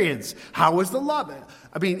experience. How was the love?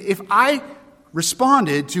 If I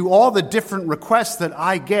responded to all the different requests that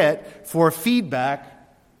I get for feedback,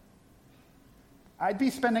 I'd be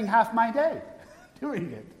spending half my day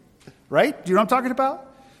doing it. Right? Do you know what I'm talking about?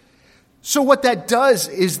 So what that does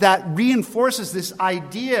is that reinforces this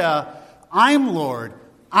idea, I'm Lord,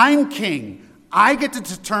 I'm King. I get to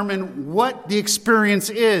determine what the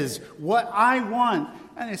experience is, what I want.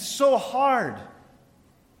 And it's so hard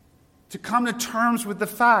to come to terms with the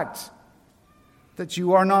fact that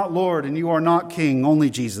you are not Lord and you are not King.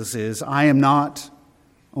 Only Jesus is. I am not.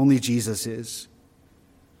 Only Jesus is.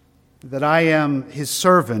 That I am his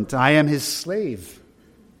servant. I am his slave.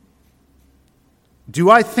 Do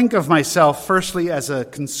I think of myself firstly as a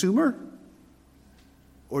consumer?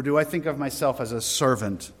 Or do I think of myself as a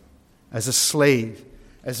servant, as a slave,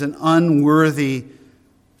 as an unworthy,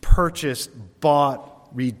 purchased, bought,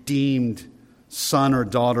 redeemed son or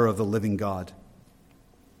daughter of the living God?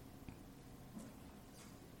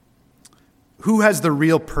 Who has the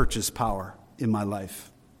real purchase power in my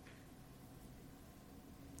life?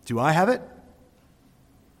 Do I have it?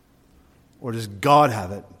 Or does God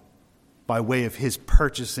have it by way of his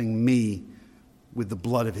purchasing me with the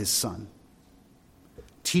blood of his Son?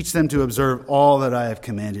 Teach them to observe all that I have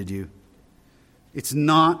commanded you. It's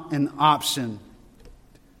not an option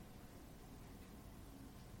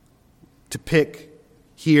to pick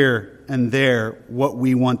here and there what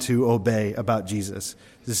we want to obey about Jesus,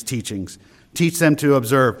 his teachings. Teach them to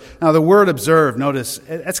observe. Now, the word observe, notice,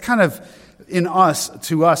 it's kind of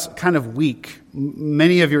to us, kind of weak.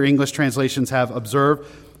 Many of your English translations have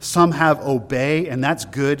observe. Some have obey, and that's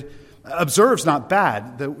good. Observe's not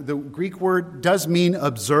bad. The Greek word does mean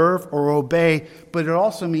observe or obey, but it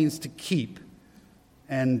also means to keep.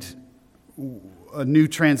 And a new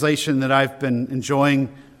translation that I've been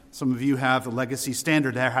enjoying, some of you have, the Legacy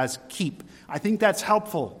Standard, there has keep. I think that's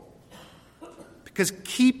helpful. Because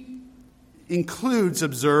keep includes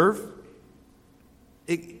observe.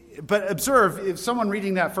 But observe, if someone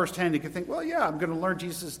reading that firsthand, you could think, well, yeah, I'm going to learn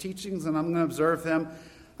Jesus' teachings and I'm going to observe them.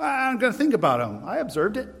 I'm going to think about them. I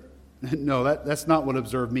observed it. No, that's not what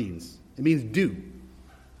observe means. It means do.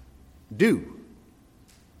 Do.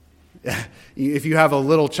 If you have a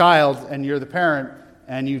little child and you're the parent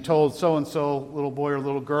and you told so-and-so, little boy or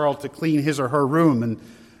little girl, to clean his or her room, and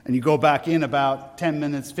you go back in about 10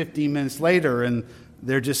 minutes, 15 minutes later, and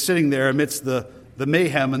they're just sitting there amidst the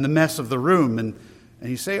mayhem and the mess of the room, and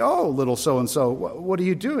you say, oh, little so-and-so, what are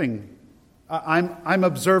you doing? I'm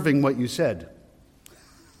observing what you said.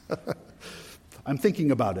 I'm thinking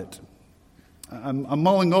about it. I'm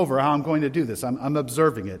mulling over how I'm going to do this. I'm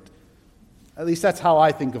observing it. At least that's how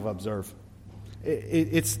I think of observe.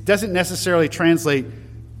 It doesn't necessarily translate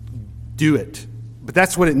do it, but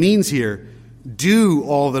that's what it means here. Do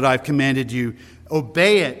all that I've commanded you.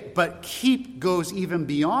 Obey it, but keep goes even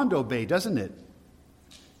beyond obey, doesn't it?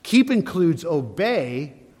 Keep includes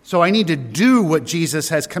obey, so I need to do what Jesus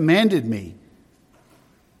has commanded me.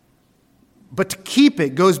 But to keep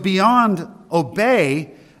it goes beyond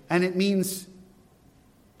obey, and it means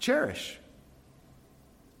cherish.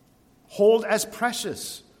 Hold as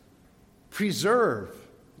precious. Preserve.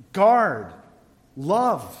 Guard.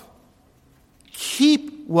 Love.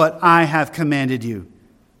 Keep what I have commanded you.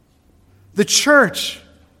 The church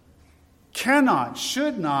cannot,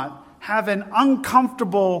 should not have an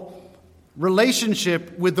uncomfortable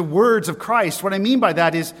relationship with the words of Christ. What I mean by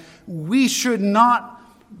that is we should not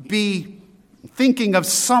be thinking of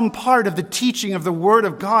some part of the teaching of the Word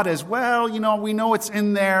of God as, well, we know it's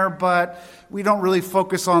in there, but we don't really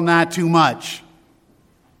focus on that too much.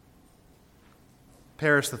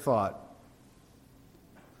 Perish the thought.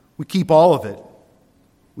 We keep all of it.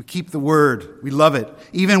 We keep the Word. We love it.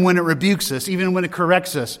 Even when it rebukes us, even when it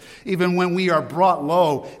corrects us, even when we are brought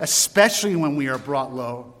low, especially when we are brought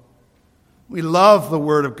low. We love the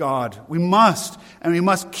Word of God. We must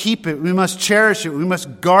keep it. We must cherish it. We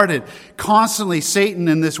must guard it. Constantly, Satan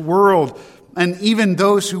in this world, and even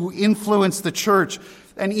those who influence the church,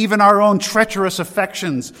 and even our own treacherous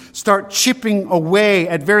affections, start chipping away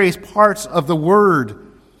at various parts of the Word.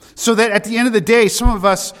 So that at the end of the day, some of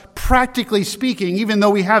us, practically speaking, even though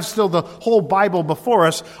we have still the whole Bible before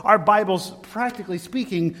us, our Bibles, practically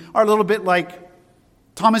speaking, are a little bit like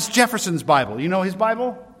Thomas Jefferson's Bible. You know his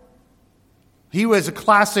Bible? He was a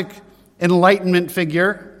classic Enlightenment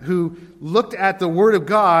figure who looked at the Word of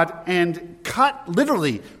God and cut,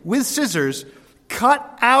 literally, with scissors,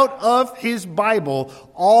 cut out of his Bible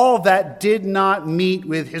all that did not meet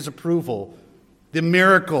with his approval. The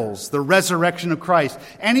miracles, the resurrection of Christ,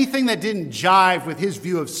 anything that didn't jive with his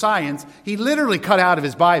view of science, he literally cut out of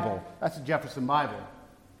his Bible. That's the Jefferson Bible.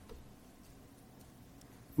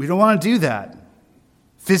 We don't want to do that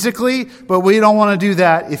physically, but we don't want to do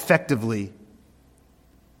that effectively.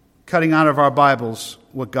 Cutting out of our Bibles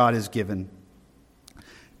what God has given.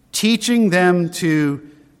 Teaching them to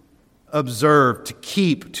observe, to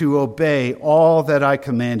keep, to obey all that I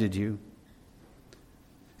commanded you.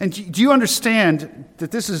 And do you understand that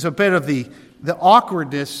this is a bit of the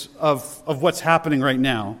awkwardness of what's happening right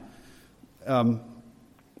now?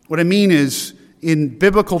 What I mean is, in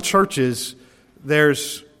biblical churches,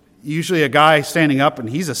 there's usually a guy standing up, and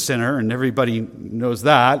he's a sinner, and everybody knows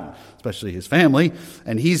that, especially his family,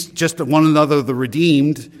 and he's just one another, the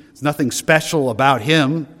redeemed. There's nothing special about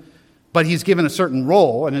him, but he's given a certain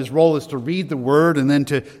role, and his role is to read the Word and then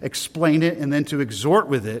to explain it and then to exhort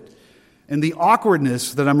with it. And the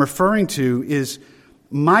awkwardness that I'm referring to is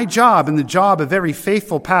my job and the job of every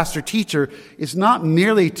faithful pastor-teacher is not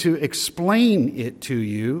merely to explain it to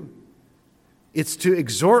you, it's to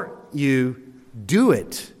exhort you, do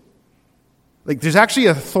it. Like, there's actually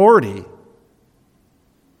authority.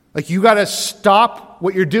 Like, you got to stop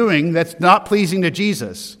what you're doing that's not pleasing to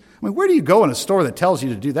Jesus. I mean, where do you go in a store that tells you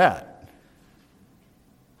to do that?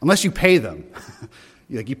 Unless you pay them.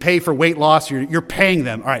 You pay for weight loss, you're paying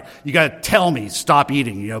them. All right, you got to tell me, stop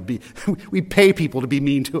eating. We pay people to be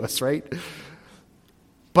mean to us, right?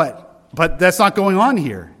 But that's not going on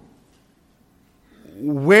here.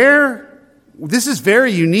 This is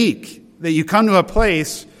very unique, that you come to a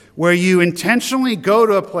place where you intentionally go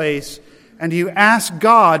to a place and you ask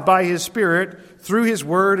God by His Spirit, through His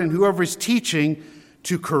Word and whoever is teaching,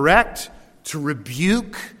 to correct, to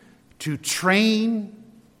rebuke, to train.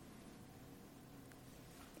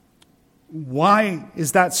 Why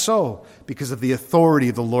is that so? Because of the authority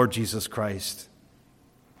of the Lord Jesus Christ.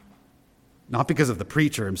 Not because of the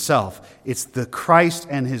preacher himself. It's the Christ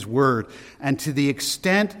and His Word. And to the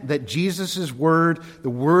extent that Jesus' Word, the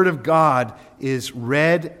Word of God, is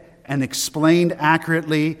read and explained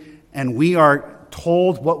accurately and we are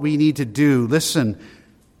told what we need to do, listen,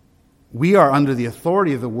 we are under the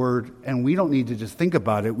authority of the Word, and we don't need to just think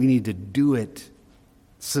about it. We need to do it,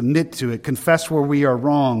 submit to it, confess where we are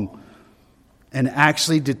wrong, and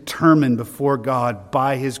actually determine before God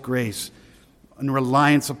by His grace and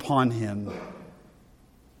reliance upon Him,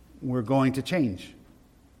 we're going to change.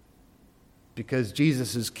 Because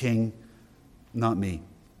Jesus is King, not me.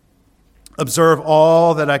 Observe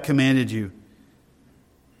all that I commanded you.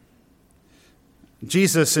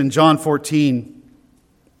 Jesus in John 14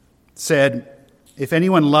 said, if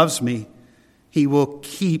anyone loves me, he will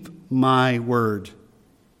keep my word.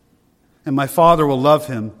 And my Father will love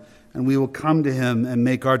him, and we will come to him and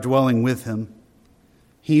make our dwelling with him.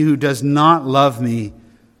 He who does not love me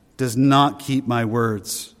does not keep my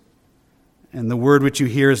words. And the word which you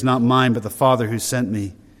hear is not mine, but the Father who sent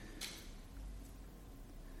me.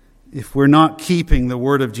 If we're not keeping the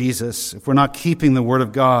word of Jesus, if we're not keeping the word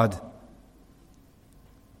of God,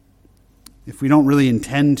 if we don't really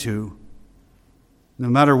intend to, no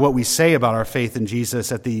matter what we say about our faith in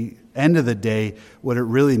Jesus, at the end of the day, what it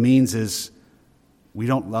really means is we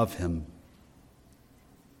don't love him.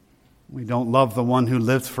 We don't love the one who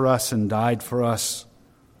lived for us and died for us.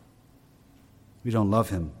 We don't love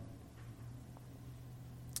him.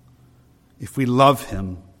 If we love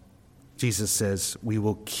him, Jesus says, we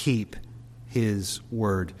will keep his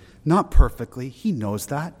word. Not perfectly. He knows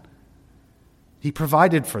that. He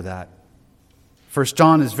provided for that. 1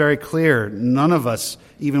 John is very clear. None of us,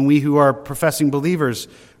 even we who are professing believers,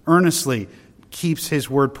 earnestly keeps his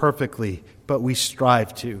word perfectly, but we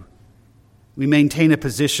strive to. We maintain a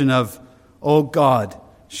position of, oh God,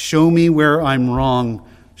 show me where I'm wrong.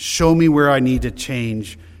 Show me where I need to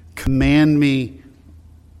change. Command me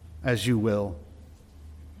as you will.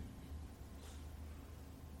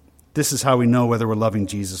 This is how we know whether we're loving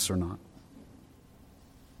Jesus or not.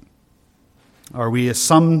 Are we a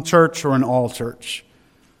some church or an all church?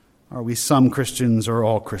 Are we some Christians or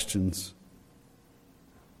all Christians?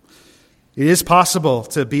 It is possible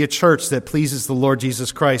to be a church that pleases the Lord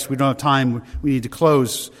Jesus Christ. We don't have time. We need to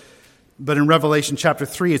close. But in Revelation chapter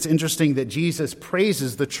 3, it's interesting that Jesus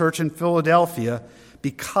praises the church in Philadelphia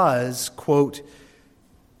because, quote,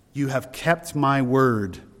 you have kept my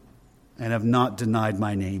word and have not denied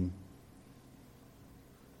my name.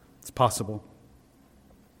 It's possible.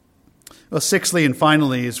 Well, sixthly and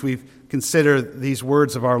finally, as we consider these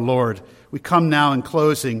words of our Lord, we come now in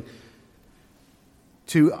closing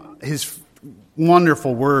to his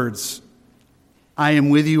wonderful words, I am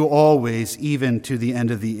with you always, even to the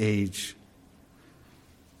end of the age.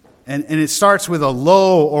 And it starts with a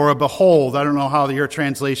lo or a behold. I don't know how your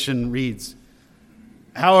translation reads.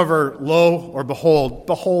 However, lo or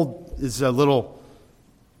behold is a little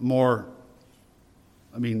more,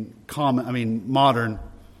 modern.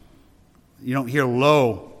 You don't hear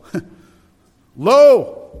lo.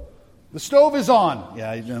 Lo, the stove is on.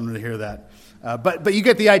 Yeah, you don't really hear that. But you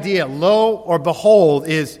get the idea. Lo or behold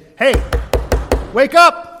is, hey, wake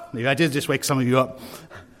up. Maybe I did just wake some of you up.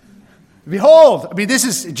 Behold. This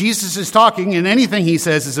is, Jesus is talking, and anything he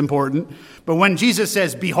says is important. But when Jesus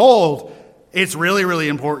says, behold, it's really, really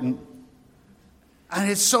important. And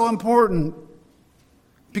it's so important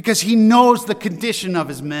because he knows the condition of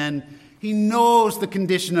his men. He knows the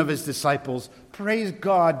condition of his disciples. Praise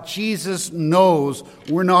God, Jesus knows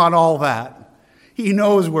we're not all that. He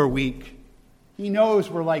knows we're weak. He knows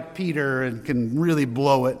we're like Peter and can really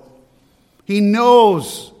blow it. He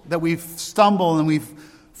knows that we stumble and we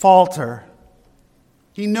falter.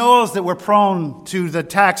 He knows that we're prone to the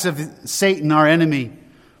attacks of Satan, our enemy,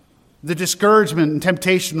 the discouragement and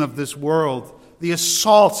temptation of this world, the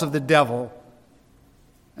assaults of the devil.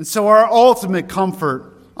 And so our ultimate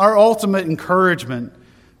comfort, our ultimate encouragement,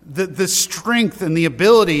 the strength and the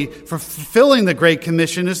ability for fulfilling the Great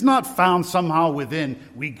Commission is not found somehow within,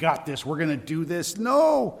 we got this, we're going to do this.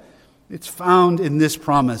 No, it's found in this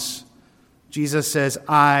promise. Jesus says,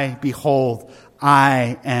 behold,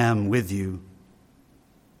 I am with you.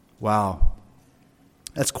 Wow.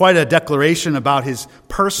 That's quite a declaration about his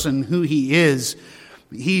person, who he is.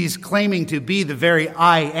 He's claiming to be the very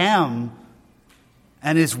I am,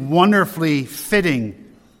 and is wonderfully fitting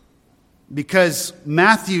because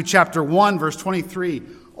Matthew chapter 1, verse 23,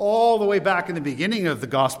 all the way back in the beginning of the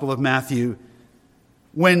Gospel of Matthew,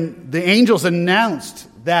 when the angels announced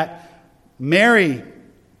that Mary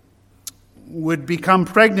would become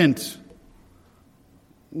pregnant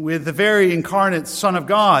with the very incarnate Son of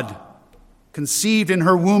God, conceived in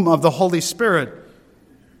her womb of the Holy Spirit.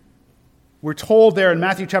 We're told there in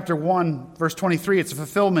Matthew chapter 1, verse 23, it's a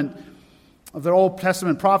fulfillment of the Old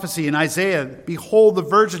Testament prophecy in Isaiah. Behold, the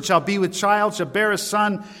virgin shall be with child, shall bear a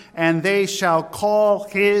son, and they shall call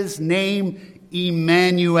his name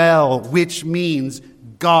Emmanuel, which means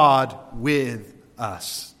God with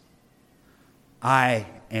us. I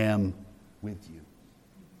am with you.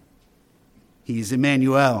 He is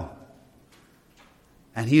Emmanuel.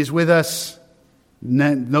 And he is with us.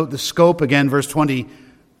 Note the scope again, verse 20.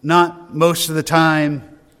 Not most of the time.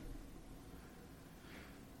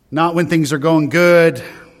 Not when things are going good.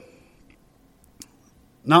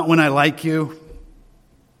 Not when I like you.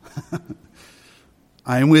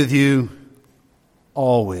 I am with you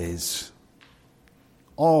always.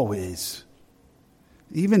 Always.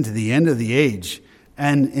 Even to the end of the age.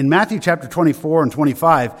 And in Matthew chapter 24 and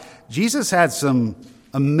 25, Jesus had some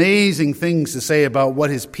amazing things to say about what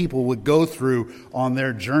his people would go through on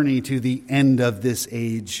their journey to the end of this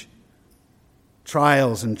age.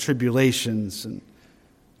 Trials and tribulations and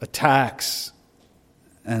attacks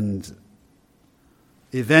and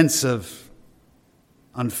events of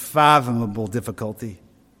unfathomable difficulty.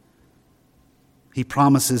 He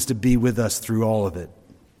promises to be with us through all of it.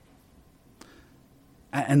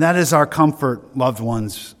 And that is our comfort, loved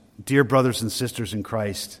ones, dear brothers and sisters in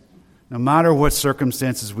Christ. No matter what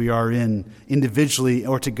circumstances we are in, individually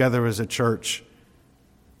or together as a church,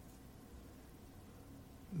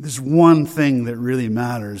 there's one thing that really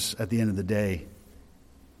matters at the end of the day.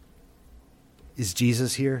 Is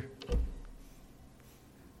Jesus here?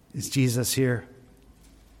 Is Jesus here?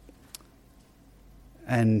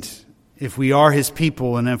 And if we are his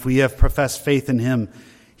people and if we have professed faith in him,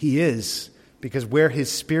 he is. Because where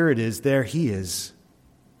his Spirit is, there he is.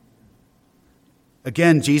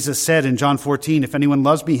 Again, Jesus said in John 14, if anyone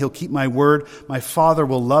loves me, he'll keep my word. My Father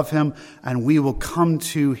will love him, and we will come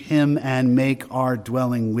to him and make our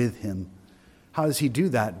dwelling with him. How does he do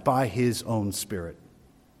that? By his own Spirit,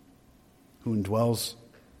 who indwells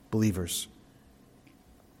believers.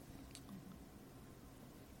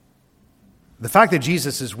 The fact that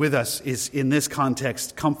Jesus is with us is, in this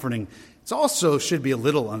context, comforting. It also should be a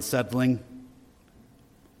little unsettling.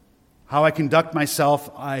 How I conduct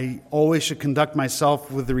myself, I always should conduct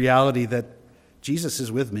myself with the reality that Jesus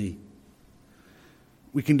is with me.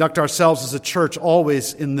 We conduct ourselves as a church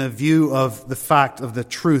always in the view of the fact of the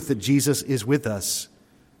truth that Jesus is with us.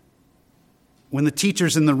 When the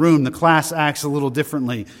teacher's in the room, the class acts a little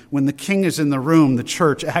differently. When the king is in the room, the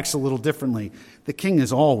church acts a little differently. The king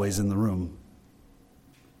is always in the room.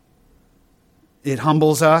 It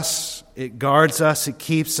humbles us, it guards us, it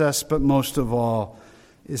keeps us, but most of all,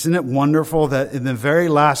 isn't it wonderful that in the very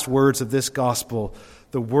last words of this gospel,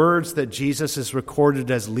 the words that Jesus is recorded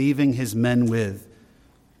as leaving his men with,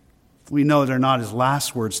 we know they're not his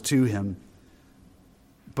last words to him.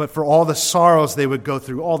 But for all the sorrows they would go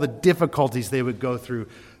through, all the difficulties they would go through,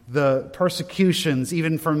 the persecutions,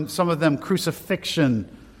 even from some of them crucifixion,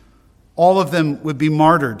 all of them would be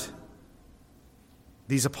martyred.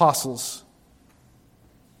 These apostles,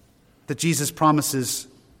 that Jesus promises,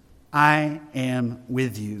 I am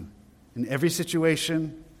with you in every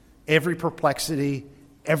situation, every perplexity,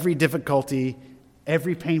 every difficulty,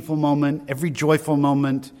 every painful moment, every joyful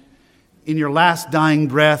moment, in your last dying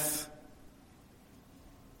breath,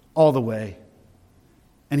 all the way.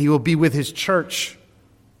 And he will be with his church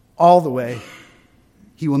all the way.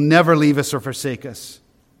 He will never leave us or forsake us.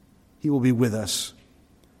 He will be with us.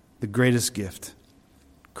 The greatest gift,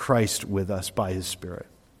 Christ with us by his Spirit.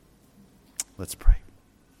 Let's pray.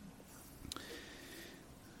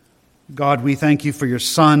 God, we thank you for your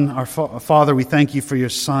Son. Our Father, we thank you for your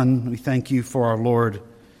Son. We thank you for our Lord.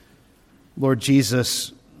 Lord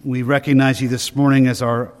Jesus, we recognize you this morning as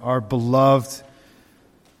our beloved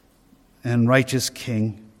and righteous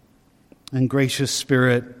King. And gracious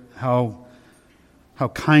Spirit, how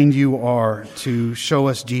kind you are to show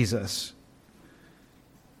us Jesus.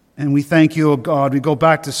 And we thank you, O God, we go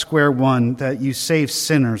back to square one, that you save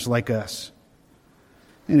sinners like us.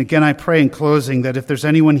 And again, I pray in closing that if there's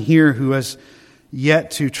anyone here who has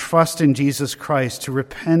yet to trust in Jesus Christ, to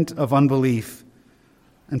repent of unbelief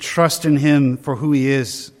and trust in him for who he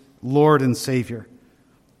is, Lord and Savior,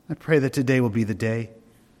 I pray that today will be the day.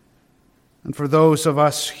 And for those of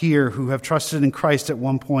us here who have trusted in Christ at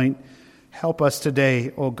one point, help us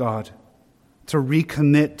today, O God, to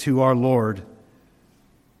recommit to our Lord,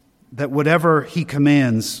 that whatever he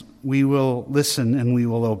commands, we will listen and we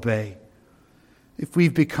will obey. If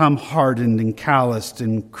we've become hardened and calloused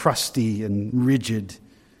and crusty and rigid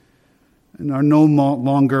and are no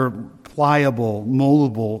longer pliable,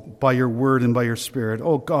 moldable by your word and by your Spirit,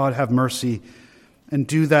 oh God, have mercy and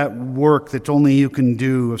do that work that only you can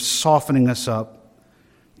do of softening us up,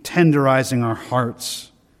 tenderizing our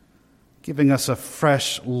hearts, giving us a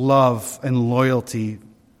fresh love and loyalty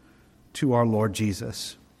to our Lord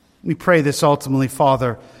Jesus. We pray this ultimately,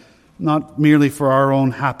 Father, not merely for our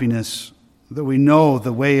own happiness, that we know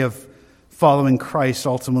the way of following Christ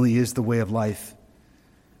ultimately is the way of life.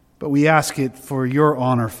 But we ask it for your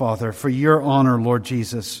honor, Father, for your honor, Lord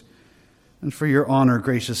Jesus, and for your honor,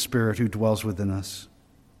 gracious Spirit, who dwells within us.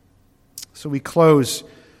 So we close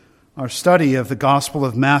our study of the Gospel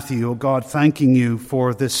of Matthew, O God, thanking you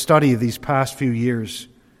for this study of these past few years.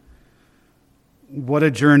 What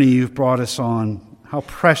a journey you've brought us on. How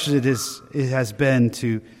precious it has been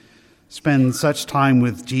to spend such time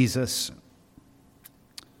with Jesus.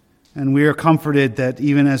 And we are comforted that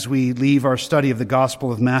even as we leave our study of the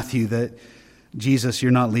Gospel of Matthew, that Jesus,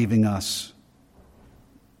 you're not leaving us.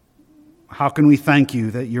 How can we thank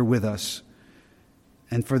you that you're with us?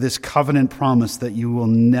 And for this covenant promise that you will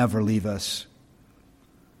never leave us.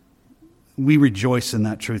 We rejoice in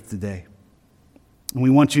that truth today. And we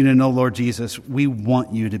want you to know, Lord Jesus, we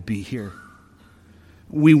want you to be here.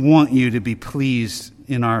 We want you to be pleased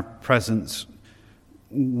in our presence.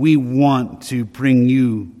 We want to bring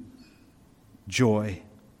you joy.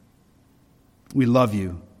 We love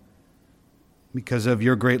you because of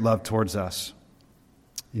your great love towards us.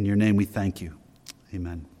 In your name we thank you.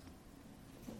 Amen.